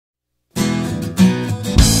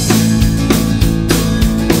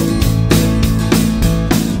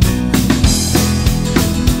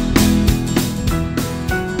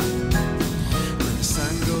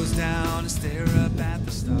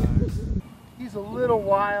He's a little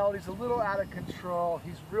wild, he's a little out of control,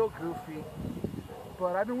 he's real goofy.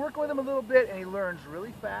 But I've been working with him a little bit and he learns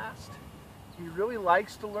really fast. He really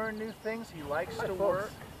likes to learn new things, he likes to work.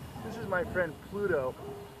 This is my friend Pluto.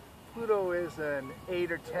 Pluto is an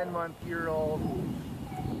 8 or 10 month year old.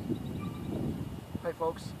 Hi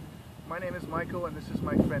folks, my name is Michael and this is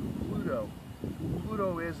my friend Pluto.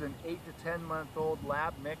 Pluto is an 8 to 10 month old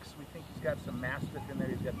lab mix. We think he's got some Mastiff in there.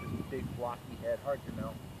 He's got this big blocky head, hard to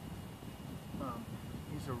know.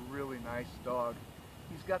 He's a really nice dog.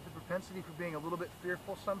 He's got the propensity for being a little bit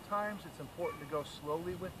fearful sometimes. It's important to go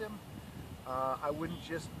slowly with him. I wouldn't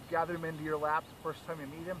just gather him into your lap the first time you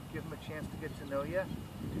meet him. Give him a chance to get to know you.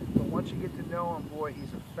 But once you get to know him, boy,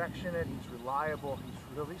 he's affectionate, he's reliable, he's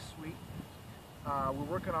really sweet.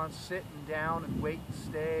 We're working on sitting down and wait and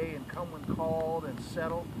stay and come when called and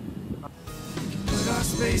settle. Put our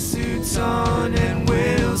spacesuits on and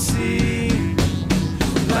we'll see.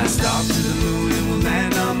 Blast off to the moon and we'll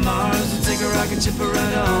land on Mars. We'll take a rocket ship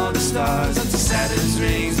around all the stars. Up to Saturn's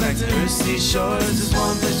rings, back to Earth's seashores. There's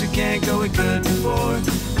one place we can't go, we could before.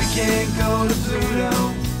 We can't go to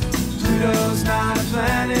Pluto. Pluto's not a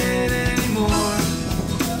planet anymore.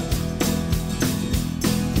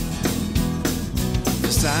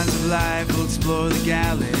 For signs of life, we'll explore the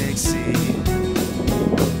galaxy.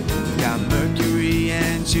 We've got Mercury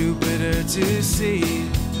and Jupiter to see.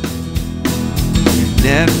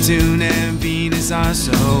 Neptune and Venus are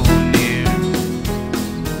so near.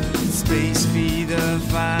 Space be the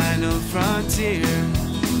final frontier.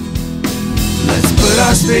 Let's put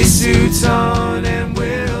our spacesuits on and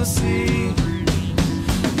we'll see.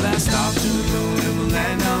 Blast off to the moon and we'll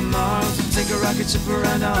land on Mars. We'll take a rocket ship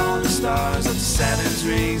around all the stars. Up to Saturn's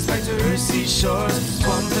rings, back to Earth's seashores. There's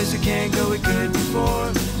one place we can't go, we could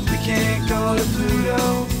before. We can't go to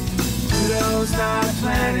Pluto. Pluto's not a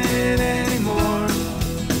planet anymore.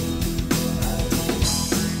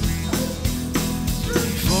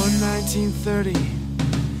 Before 1930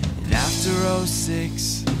 and after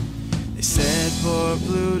 '06, they said poor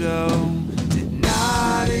Pluto did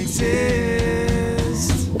not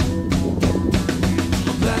exist.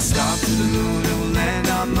 We'll blast off to the moon and we'll land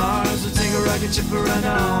on Mars. We'll take a rocket ship around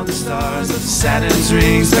all the stars. Up to Saturn's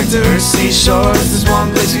rings, back to Earth's seashores. There's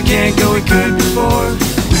one place we can't go, we could before.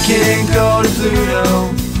 We can't go to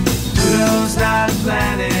Pluto. Pluto's not a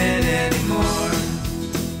planet